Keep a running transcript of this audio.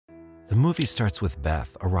The movie starts with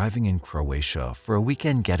Beth arriving in Croatia for a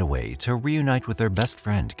weekend getaway to reunite with her best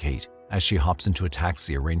friend, Kate. As she hops into a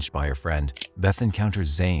taxi arranged by her friend, Beth encounters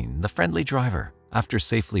Zane, the friendly driver. After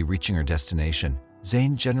safely reaching her destination,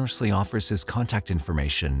 Zane generously offers his contact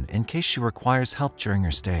information in case she requires help during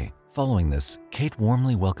her stay. Following this, Kate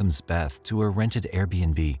warmly welcomes Beth to her rented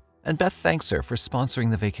Airbnb, and Beth thanks her for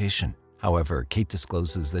sponsoring the vacation. However, Kate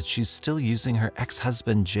discloses that she's still using her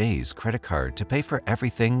ex-husband Jay's credit card to pay for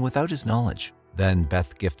everything without his knowledge. Then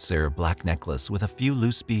Beth gifts her a black necklace with a few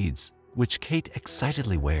loose beads, which Kate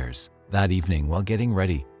excitedly wears. That evening, while getting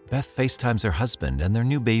ready, Beth FaceTimes her husband and their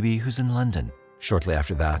new baby who's in London. Shortly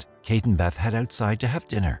after that, Kate and Beth head outside to have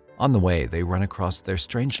dinner. On the way, they run across their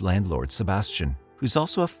strange landlord, Sebastian, who's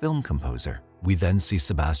also a film composer. We then see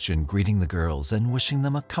Sebastian greeting the girls and wishing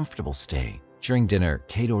them a comfortable stay. During dinner,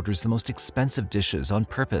 Kate orders the most expensive dishes on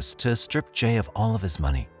purpose to strip Jay of all of his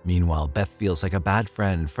money. Meanwhile, Beth feels like a bad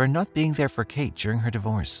friend for not being there for Kate during her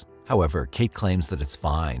divorce. However, Kate claims that it's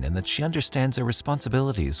fine and that she understands her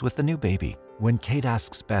responsibilities with the new baby. When Kate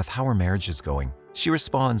asks Beth how her marriage is going, she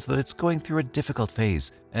responds that it's going through a difficult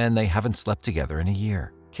phase and they haven't slept together in a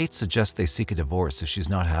year. Kate suggests they seek a divorce if she's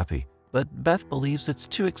not happy, but Beth believes it's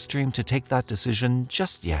too extreme to take that decision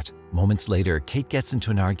just yet. Moments later, Kate gets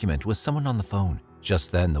into an argument with someone on the phone.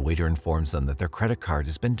 Just then, the waiter informs them that their credit card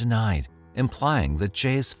has been denied, implying that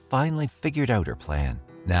Jay has finally figured out her plan.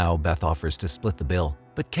 Now, Beth offers to split the bill,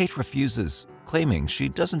 but Kate refuses, claiming she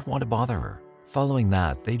doesn't want to bother her. Following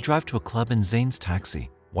that, they drive to a club in Zane's taxi.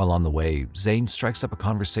 While on the way, Zane strikes up a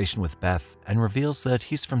conversation with Beth and reveals that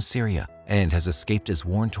he's from Syria and has escaped his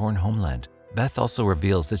war-torn homeland. Beth also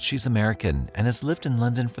reveals that she's American and has lived in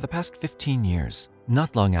London for the past 15 years.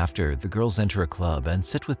 Not long after, the girls enter a club and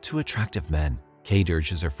sit with two attractive men. Kate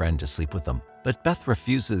urges her friend to sleep with them, but Beth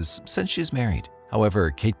refuses since she's married.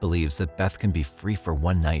 However, Kate believes that Beth can be free for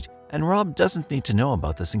one night, and Rob doesn't need to know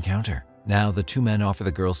about this encounter. Now, the two men offer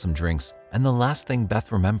the girls some drinks, and the last thing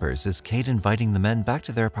Beth remembers is Kate inviting the men back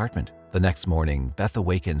to their apartment. The next morning, Beth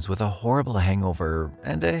awakens with a horrible hangover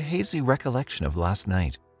and a hazy recollection of last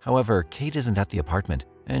night. However, Kate isn't at the apartment,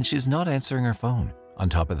 and she's not answering her phone. On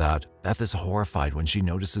top of that, Beth is horrified when she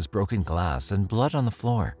notices broken glass and blood on the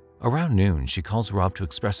floor. Around noon, she calls Rob to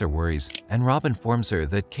express her worries, and Rob informs her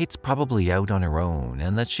that Kate's probably out on her own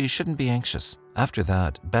and that she shouldn't be anxious. After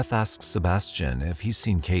that, Beth asks Sebastian if he's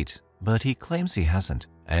seen Kate, but he claims he hasn't.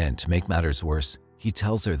 And to make matters worse, he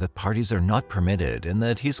tells her that parties are not permitted and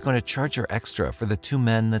that he's going to charge her extra for the two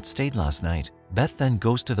men that stayed last night. Beth then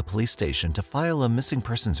goes to the police station to file a missing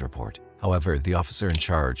persons report. However, the officer in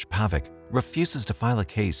charge, Pavic, refuses to file a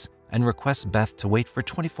case and requests Beth to wait for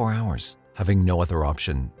 24 hours. Having no other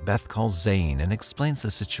option, Beth calls Zane and explains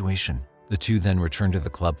the situation. The two then return to the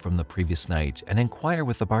club from the previous night and inquire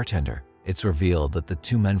with the bartender. It's revealed that the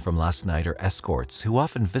two men from last night are escorts who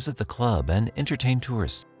often visit the club and entertain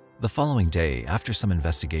tourists. The following day, after some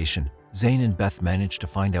investigation, Zane and Beth manage to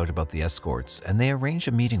find out about the escorts and they arrange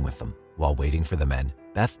a meeting with them. While waiting for the men,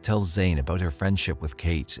 Beth tells Zane about her friendship with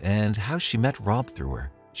Kate and how she met Rob through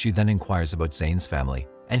her. She then inquires about Zane's family,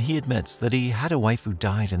 and he admits that he had a wife who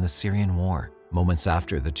died in the Syrian war. Moments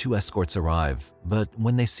after, the two escorts arrive, but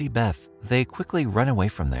when they see Beth, they quickly run away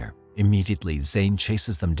from there. Immediately, Zane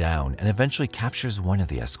chases them down and eventually captures one of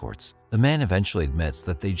the escorts. The man eventually admits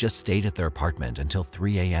that they just stayed at their apartment until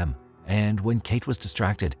 3 a.m., and when Kate was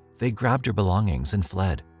distracted, they grabbed her belongings and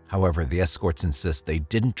fled. However, the escorts insist they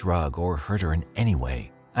didn't drug or hurt her in any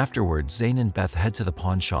way. Afterwards, Zane and Beth head to the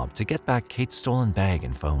pawn shop to get back Kate's stolen bag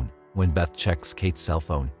and phone. When Beth checks Kate's cell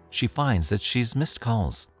phone, she finds that she's missed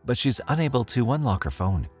calls, but she's unable to unlock her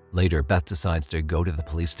phone. Later, Beth decides to go to the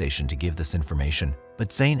police station to give this information,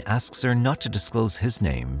 but Zane asks her not to disclose his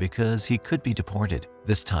name because he could be deported.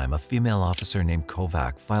 This time, a female officer named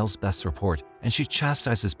Kovac files Beth's report, and she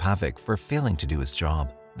chastises Pavic for failing to do his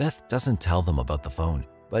job. Beth doesn't tell them about the phone,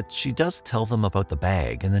 but she does tell them about the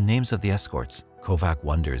bag and the names of the escorts. Kovac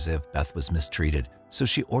wonders if Beth was mistreated, so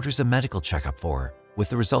she orders a medical checkup for her, with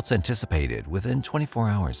the results anticipated within 24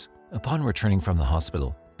 hours. Upon returning from the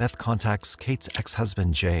hospital, Beth contacts Kate's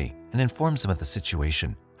ex-husband Jay and informs him of the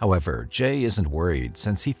situation. However, Jay isn't worried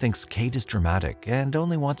since he thinks Kate is dramatic and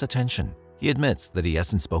only wants attention. He admits that he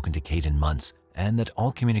hasn't spoken to Kate in months and that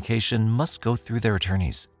all communication must go through their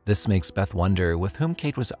attorneys. This makes Beth wonder with whom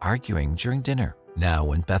Kate was arguing during dinner. Now,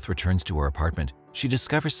 when Beth returns to her apartment, she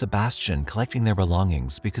discovers Sebastian collecting their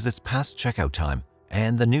belongings because it's past checkout time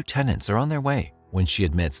and the new tenants are on their way. When she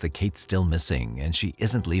admits that Kate's still missing and she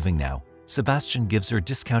isn't leaving now, Sebastian gives her a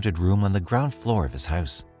discounted room on the ground floor of his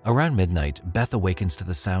house. Around midnight, Beth awakens to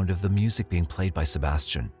the sound of the music being played by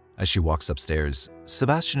Sebastian. As she walks upstairs,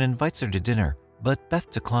 Sebastian invites her to dinner, but Beth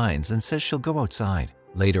declines and says she'll go outside.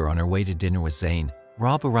 Later, on her way to dinner with Zane,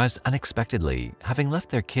 Rob arrives unexpectedly, having left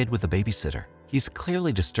their kid with a babysitter. He's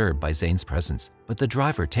clearly disturbed by Zane's presence, but the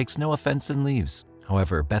driver takes no offense and leaves.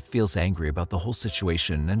 However, Beth feels angry about the whole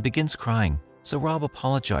situation and begins crying, so Rob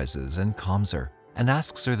apologizes and calms her and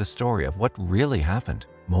asks her the story of what really happened.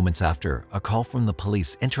 Moments after, a call from the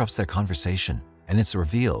police interrupts their conversation, and it's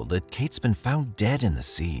revealed that Kate's been found dead in the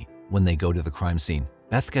sea. When they go to the crime scene,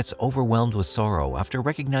 Beth gets overwhelmed with sorrow after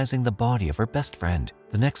recognizing the body of her best friend.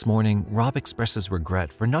 The next morning, Rob expresses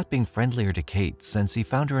regret for not being friendlier to Kate since he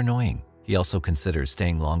found her annoying. He also considers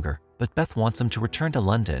staying longer, but Beth wants him to return to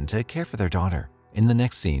London to care for their daughter. In the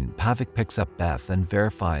next scene, Pavic picks up Beth and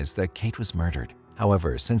verifies that Kate was murdered.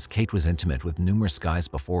 However, since Kate was intimate with numerous guys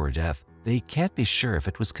before her death, they can't be sure if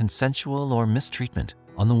it was consensual or mistreatment.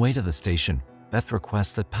 On the way to the station, Beth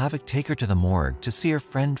requests that Pavic take her to the morgue to see her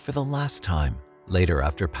friend for the last time. Later,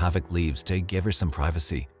 after Pavic leaves to give her some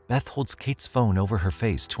privacy, Beth holds Kate's phone over her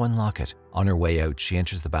face to unlock it. On her way out, she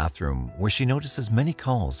enters the bathroom where she notices many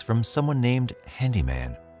calls from someone named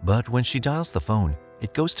Handyman. But when she dials the phone,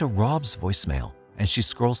 it goes to Rob's voicemail, and she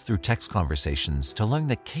scrolls through text conversations to learn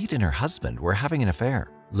that Kate and her husband were having an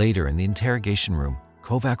affair. Later, in the interrogation room,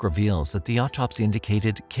 Kovac reveals that the autopsy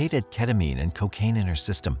indicated Kate had ketamine and cocaine in her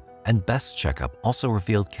system, and Beth's checkup also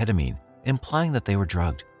revealed ketamine, implying that they were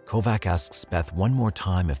drugged. Kovac asks Beth one more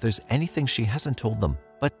time if there's anything she hasn't told them,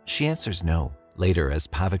 but she answers no. Later, as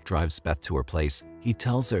Pavic drives Beth to her place, he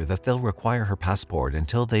tells her that they'll require her passport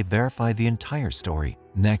until they verify the entire story.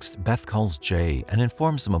 Next, Beth calls Jay and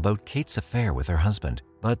informs him about Kate's affair with her husband,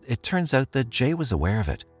 but it turns out that Jay was aware of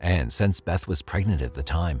it, and since Beth was pregnant at the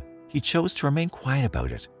time, he chose to remain quiet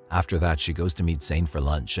about it. After that, she goes to meet Zane for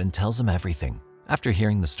lunch and tells him everything. After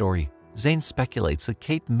hearing the story, Zane speculates that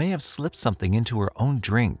Kate may have slipped something into her own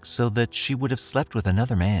drink so that she would have slept with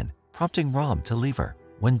another man, prompting Rob to leave her.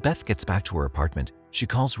 When Beth gets back to her apartment, she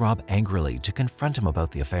calls Rob angrily to confront him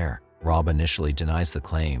about the affair. Rob initially denies the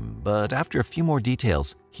claim, but after a few more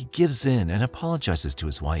details, he gives in and apologizes to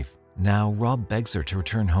his wife. Now, Rob begs her to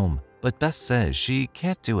return home, but Beth says she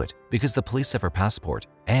can't do it because the police have her passport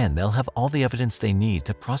and they'll have all the evidence they need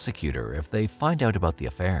to prosecute her if they find out about the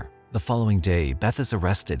affair. The following day, Beth is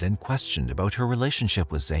arrested and questioned about her relationship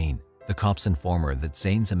with Zane. The cops inform her that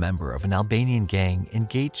Zane's a member of an Albanian gang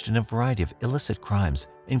engaged in a variety of illicit crimes,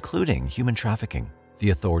 including human trafficking.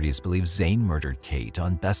 The authorities believe Zane murdered Kate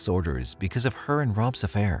on Beth's orders because of her and Rob's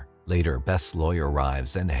affair. Later, Beth's lawyer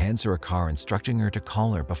arrives and hands her a car instructing her to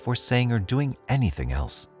call her before saying or doing anything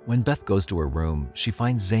else. When Beth goes to her room, she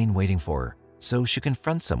finds Zane waiting for her, so she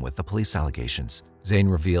confronts him with the police allegations. Zane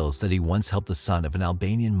reveals that he once helped the son of an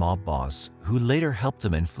Albanian mob boss who later helped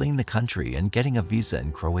him in fleeing the country and getting a visa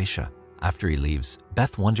in Croatia. After he leaves,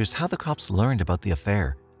 Beth wonders how the cops learned about the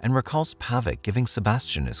affair and recalls Pavic giving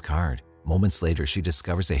Sebastian his card. Moments later, she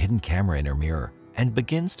discovers a hidden camera in her mirror and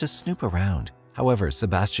begins to snoop around. However,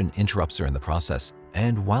 Sebastian interrupts her in the process,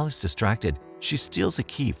 and while he's distracted, she steals a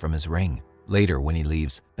key from his ring. Later, when he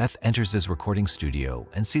leaves, Beth enters his recording studio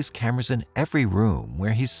and sees cameras in every room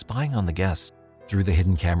where he's spying on the guests. Through the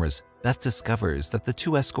hidden cameras, Beth discovers that the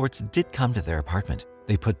two escorts did come to their apartment.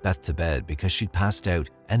 They put Beth to bed because she'd passed out,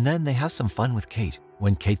 and then they have some fun with Kate.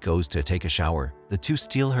 When Kate goes to take a shower, the two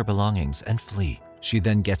steal her belongings and flee. She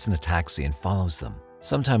then gets in a taxi and follows them.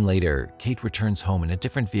 Sometime later, Kate returns home in a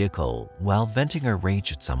different vehicle while venting her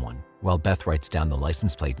rage at someone. While Beth writes down the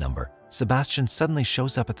license plate number, Sebastian suddenly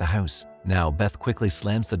shows up at the house. Now, Beth quickly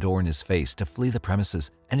slams the door in his face to flee the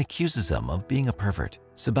premises and accuses him of being a pervert.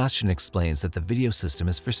 Sebastian explains that the video system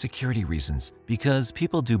is for security reasons because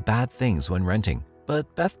people do bad things when renting,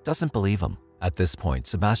 but Beth doesn't believe him. At this point,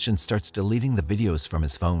 Sebastian starts deleting the videos from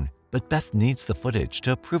his phone, but Beth needs the footage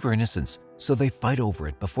to prove her innocence, so they fight over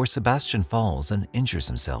it before Sebastian falls and injures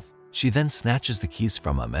himself. She then snatches the keys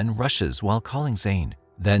from him and rushes while calling Zane.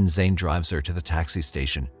 Then Zane drives her to the taxi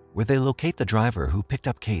station, where they locate the driver who picked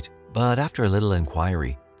up Kate. But after a little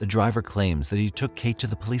inquiry, the driver claims that he took Kate to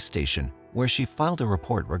the police station, where she filed a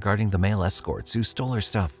report regarding the male escorts who stole her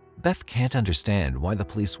stuff. Beth can't understand why the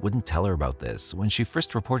police wouldn't tell her about this when she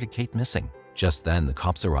first reported Kate missing. Just then, the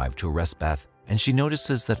cops arrive to arrest Beth, and she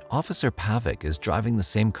notices that Officer Pavic is driving the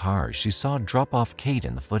same car she saw drop off Kate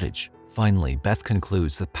in the footage. Finally, Beth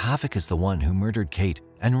concludes that Pavic is the one who murdered Kate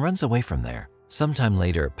and runs away from there. Sometime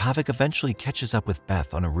later, Pavic eventually catches up with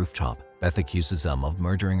Beth on a rooftop. Beth accuses him of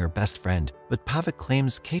murdering her best friend, but Pavic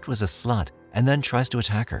claims Kate was a slut and then tries to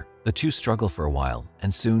attack her. The two struggle for a while,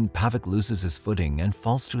 and soon Pavic loses his footing and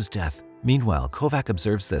falls to his death. Meanwhile, Kovac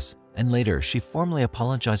observes this, and later she formally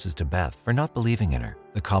apologizes to Beth for not believing in her.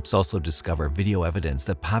 The cops also discover video evidence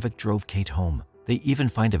that Pavic drove Kate home. They even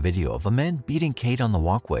find a video of a man beating Kate on the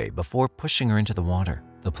walkway before pushing her into the water.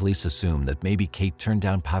 The police assume that maybe Kate turned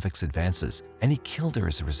down Pavik's advances and he killed her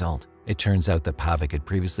as a result. It turns out that Pavik had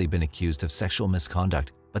previously been accused of sexual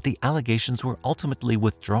misconduct, but the allegations were ultimately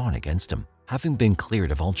withdrawn against him. Having been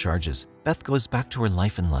cleared of all charges, Beth goes back to her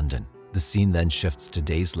life in London. The scene then shifts to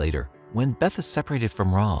days later, when Beth is separated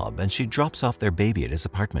from Rob and she drops off their baby at his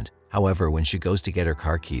apartment. However, when she goes to get her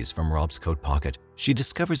car keys from Rob's coat pocket, she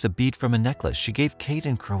discovers a bead from a necklace she gave Kate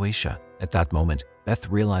in Croatia. At that moment, Beth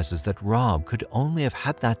realizes that Rob could only have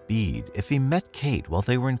had that bead if he met Kate while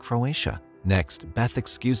they were in Croatia. Next, Beth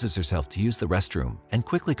excuses herself to use the restroom and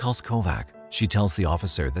quickly calls Kovac. She tells the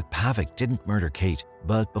officer that Pavik didn't murder Kate,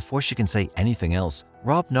 but before she can say anything else,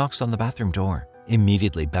 Rob knocks on the bathroom door.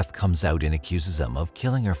 Immediately, Beth comes out and accuses him of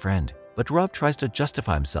killing her friend. But Rob tries to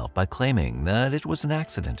justify himself by claiming that it was an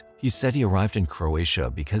accident. He said he arrived in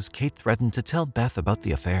Croatia because Kate threatened to tell Beth about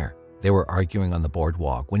the affair. They were arguing on the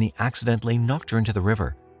boardwalk when he accidentally knocked her into the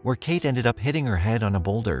river, where Kate ended up hitting her head on a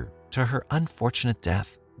boulder to her unfortunate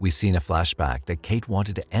death. We see in a flashback that Kate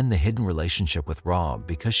wanted to end the hidden relationship with Rob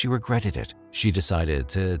because she regretted it. She decided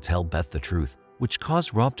to tell Beth the truth, which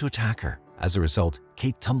caused Rob to attack her. As a result,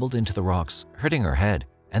 Kate tumbled into the rocks, hurting her head,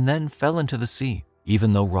 and then fell into the sea.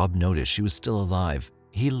 Even though Rob noticed she was still alive,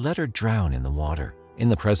 he let her drown in the water. In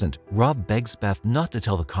the present, Rob begs Beth not to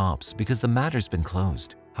tell the cops because the matter's been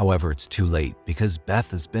closed. However, it's too late because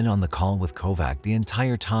Beth has been on the call with Kovac the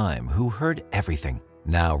entire time, who heard everything.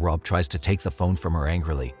 Now, Rob tries to take the phone from her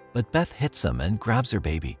angrily, but Beth hits him and grabs her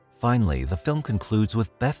baby. Finally, the film concludes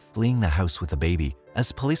with Beth fleeing the house with the baby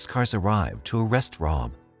as police cars arrive to arrest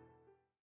Rob.